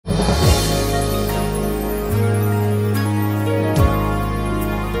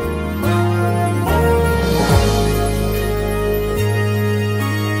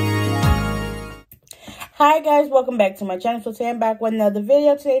Hi guys, welcome back to my channel. So today I'm back with another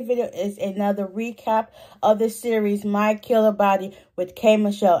video. Today's video is another recap of the series My Killer Body with K.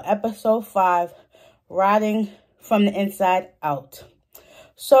 Michelle, episode 5, Rotting from the Inside Out.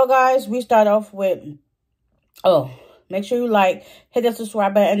 So guys, we start off with, make sure you like, hit the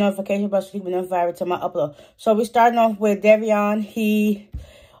subscribe button and notification bell so you can be notified every time I upload. So we starting off with Devion. He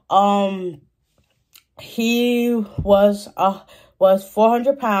was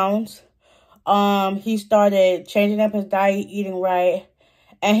 400 pounds. He started changing up his diet, eating right,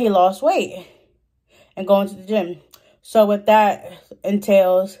 and he lost weight and going to the gym. So what that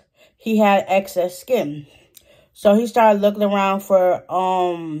entails, he had excess skin. So he started looking around for,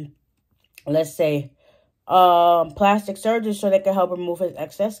 let's say, plastic surgery so they could help remove his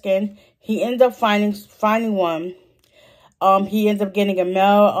excess skin. He ended up finding one. He ends up getting a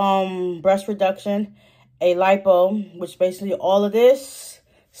male, breast reduction, a lipo, which basically all of this,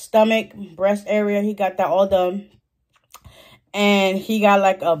 stomach, breast area, he got that all done. And he got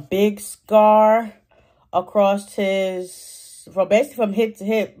like a big scar across his, from hip to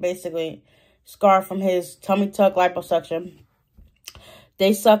hip, basically. Scar from his tummy tuck liposuction.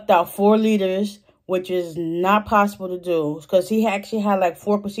 They sucked out 4 liters, which is not possible to do. Because he actually had like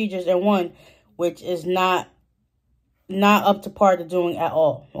 4 procedures in one, which is not up to par to doing at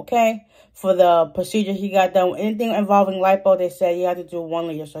all, okay? For the procedure he got done, anything involving lipo, they said he had to do 1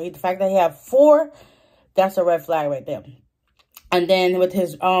 liter. So the fact that he had 4, that's a red flag right there. And then with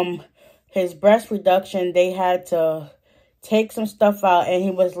his breast reduction, they had to take some stuff out, and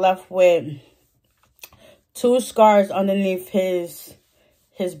he was left with 2 scars underneath his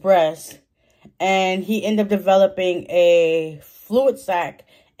breast. And he ended up developing a fluid sac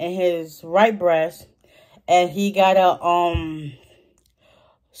in his right breast. And he got a,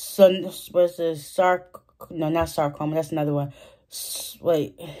 sarcoma, that's another one.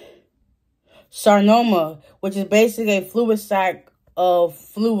 Sarnoma, which is basically a fluid sac of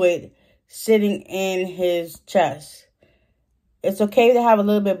fluid sitting in his chest. It's okay to have a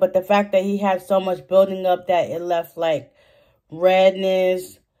little bit, but the fact that he had so much building up that it left like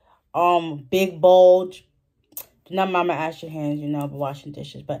redness, big bulge. Do not mind my ashy hands, you know, but washing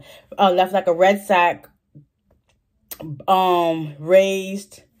dishes. But left like a red sac,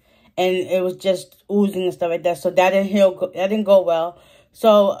 raised, and it was just oozing and stuff like that. So that didn't heal. That didn't go well.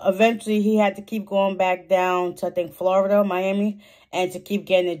 So eventually he had to keep going back down to, I think, Florida, Miami, and to keep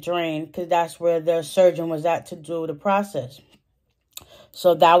getting it drained, because that's where the surgeon was at to do the process.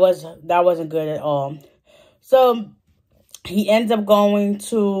 So that wasn't good at all. So he ends up telling his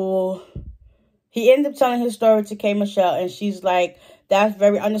story to K. Michelle, and she's like, that's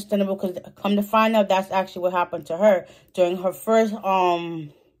very understandable, because come to find out, that's actually what happened to her during her first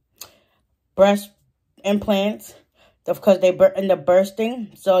breast implants, because they ended up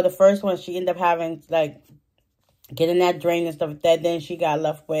bursting. So the first one, she ended up having, like, getting that drain and stuff like that. Then she got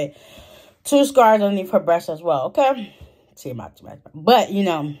left with 2 scars underneath her breast as well, okay? But, you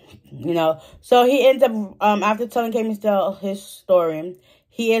know. So he ends up, after telling K. Michelle his story,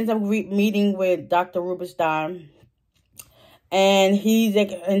 he ends up meeting with Dr. Rubenstein. And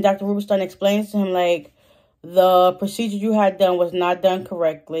Dr. Rubenstein explains to him, like, the procedure you had done was not done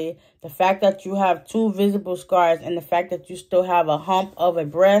correctly. The fact that you have 2 visible scars and the fact that you still have a hump of a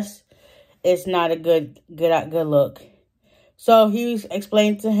breast is not a good look. So he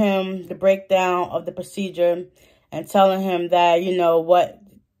explained to him the breakdown of the procedure and telling him that, you know, what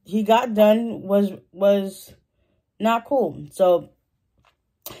he got done was not cool. So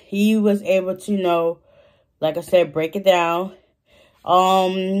he was able to, you know, like I said, break it down.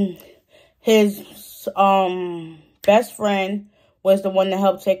 His best friend was the one that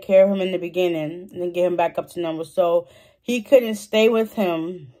helped take care of him in the beginning and then get him back up to number. So he couldn't stay with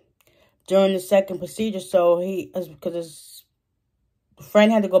him during the second procedure. So because his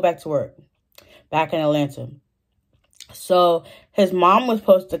friend had to go back to work back in Atlanta. So his mom was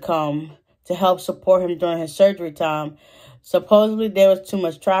supposed to come to help support him during his surgery time. Supposedly there was too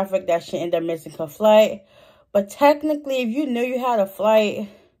much traffic that she ended up missing her flight. But technically, if you knew you had a flight,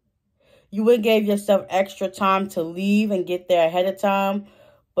 you would give yourself extra time to leave and get there ahead of time.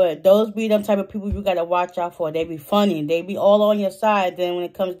 But those be them type of people you got to watch out for. They be funny. They be all on your side. Then when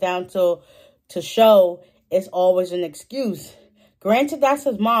it comes down to show, it's always an excuse. Granted, that's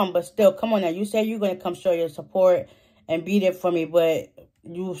his mom, but still, come on now. You say you're going to come show your support and be there for me, but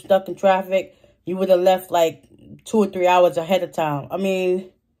you stuck in traffic. You would have left like 2 or 3 hours ahead of time. I mean,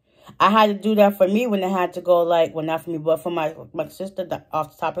 I had to do that for me when I had to go, like, well, not for me, but for my sister,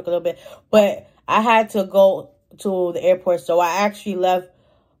 off the topic a little bit. But I had to go to the airport, so I actually left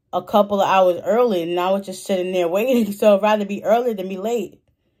a couple of hours early, and I was just sitting there waiting. So I'd rather be early than be late.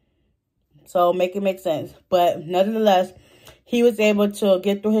 So make it make sense. But nevertheless, he was able to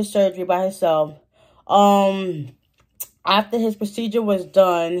get through his surgery by himself. After his procedure was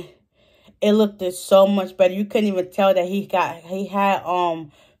done, it looked so much better. You couldn't even tell that he had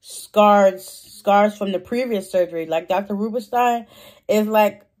scars from the previous surgery. Like Dr. Rubenstein is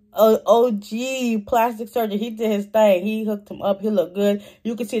like a OG plastic surgeon. He did his thing. He hooked him up. He looked good.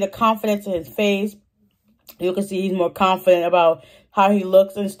 You can see the confidence in his face. You can see he's more confident about how he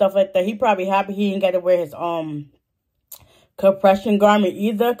looks and stuff like that. He probably happy he didn't got to wear his compression garment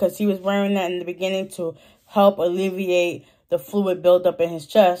either, because he was wearing that in the beginning to help alleviate the fluid buildup in his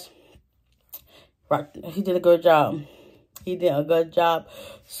chest. Right. He did a good job. He did a good job.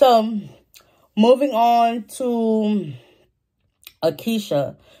 So, moving on to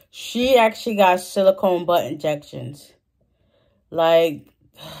Akeisha. She actually got silicone butt injections. Like,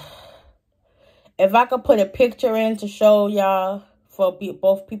 if I could put a picture in to show y'all for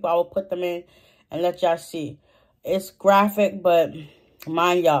both people, I will put them in and let y'all see. It's graphic, but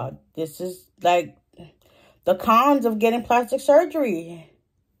mind y'all, this is like the cons of getting plastic surgery.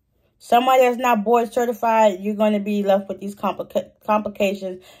 Somebody that's not board certified, you're going to be left with these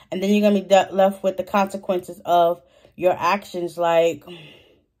complications. And then you're going to be left with the consequences of your actions. Like,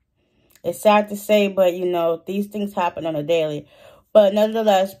 it's sad to say, but, you know, these things happen on a daily. But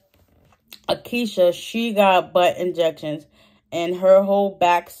nevertheless, Akeisha, she got butt injections. And her whole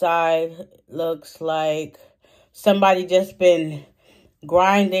backside looks like somebody just been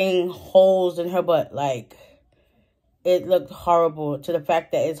grinding holes in her butt. Like, it looked horrible, to the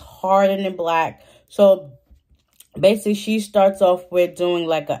fact that it's hardened and black. So basically, she starts off with doing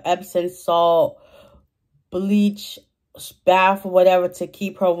like a Epsom salt, bleach, bath, or whatever to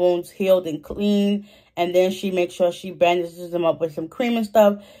keep her wounds healed and clean. And then she makes sure she bandages them up with some cream and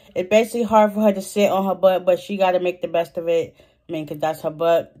stuff. It's basically hard for her to sit on her butt, but she got to make the best of it. I mean, because that's her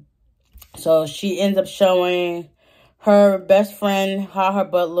butt. So she ends up showing her best friend how her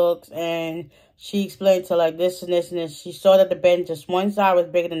butt looks, and she explained to her, like, this and this and this. She saw that the bend, just one side was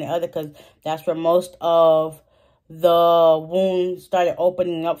bigger than the other, because that's where most of the wound started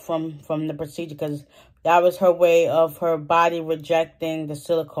opening up from the procedure, because that was her way of her body rejecting the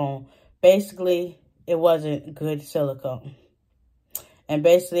silicone. Basically, it wasn't good silicone. And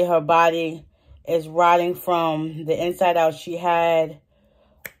basically, her body is rotting from the inside out. She had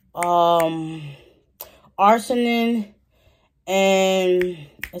arsenine, and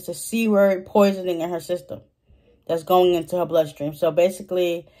it's a C word, poisoning in her system that's going into her bloodstream. So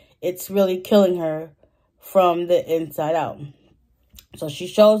basically, it's really killing her from the inside out. So she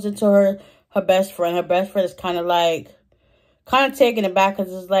shows it to her best friend. Her best friend is kind of taken aback,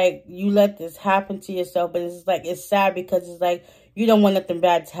 because it's like, you let this happen to yourself. But it's like, it's sad, because it's like, you don't want nothing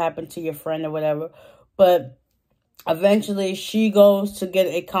bad to happen to your friend or whatever. But eventually, she goes to get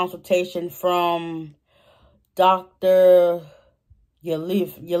a consultation from Dr.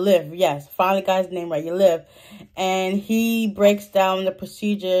 Yaliv, yes, finally got his name right, Yaliv. And he breaks down the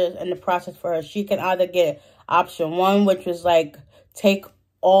procedures and the process for her. She can either get option 1, which was like, take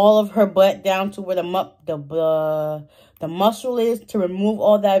all of her butt down to where the muscle is to remove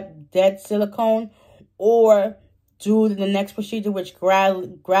all that dead silicone, or do the next procedure, which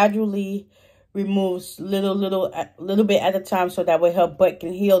gradually removes little bit at a time, so that way her butt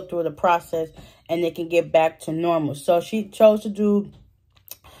can heal through the process and it can get back to normal. So she chose to do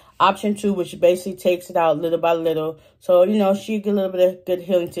option 2, which basically takes it out little by little. So, you know, she get a little bit of good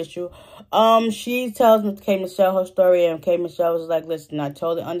healing tissue. She tells K. Michelle her story, and K. Michelle was like, listen, I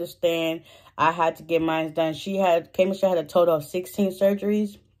totally understand. I had to get mine done. K. Michelle had a total of 16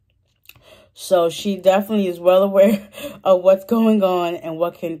 surgeries. So she definitely is well aware of what's going on and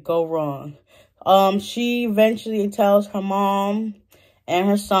what can go wrong. She eventually tells her mom and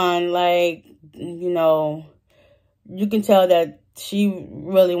her son, like, you know, you can tell that she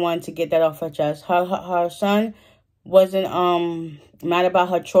really wanted to get that off her chest. Her son wasn't mad about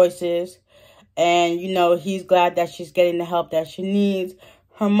her choices, and, you know, he's glad that she's getting the help that she needs.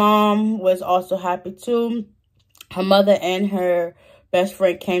 Her mom was also happy too. Her mother and her best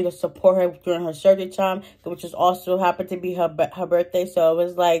friend came to support her during her surgery time, which was also happened to be her birthday. So it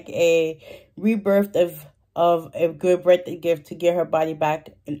was like a rebirth of a good birthday gift to get her body back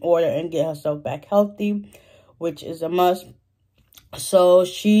in order and get herself back healthy, which is a must. So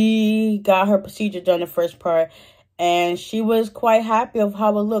she got her procedure done, the first part, and she was quite happy of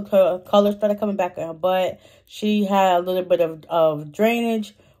how it looked. Her color started coming back in her butt. She had a little bit of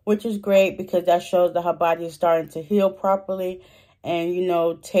drainage, which is great, because that shows that her body is starting to heal properly. And, you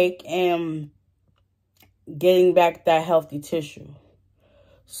know, getting back that healthy tissue.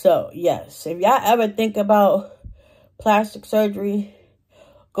 So, yes, if y'all ever think about plastic surgery,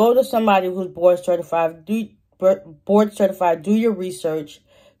 Go to somebody who's board certified. Do your research.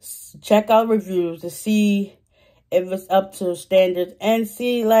 Check out reviews to see if it's up to standards, and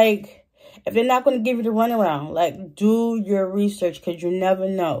see, like, if they're not going to give you the runaround. Like, do your research, because you never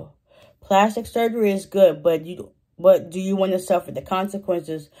know. Plastic surgery is good, but do you want to suffer the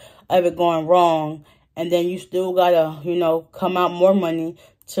consequences of it going wrong, and then you still gotta, you know, come out more money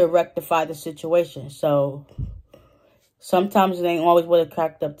to rectify the situation? So sometimes it ain't always what it's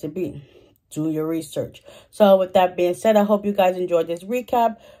cracked up to be. Do your research. So with that being said, I hope you guys enjoyed this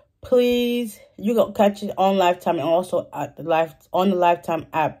recap. Please, you can catch it on Lifetime and also at on the Lifetime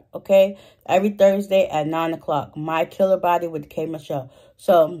app, okay? Every Thursday at 9 o'clock. My Killer Body with K. Michelle.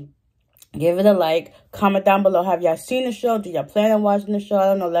 So give it a like. Comment down below. Have y'all seen the show? Do y'all plan on watching the show? I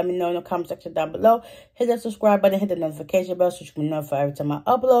don't know. Let me know in the comment section down below. Hit that subscribe button. Hit the notification bell so you can be notified every time I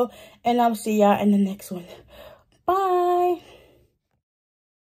upload. And I'll see y'all in the next one. Bye.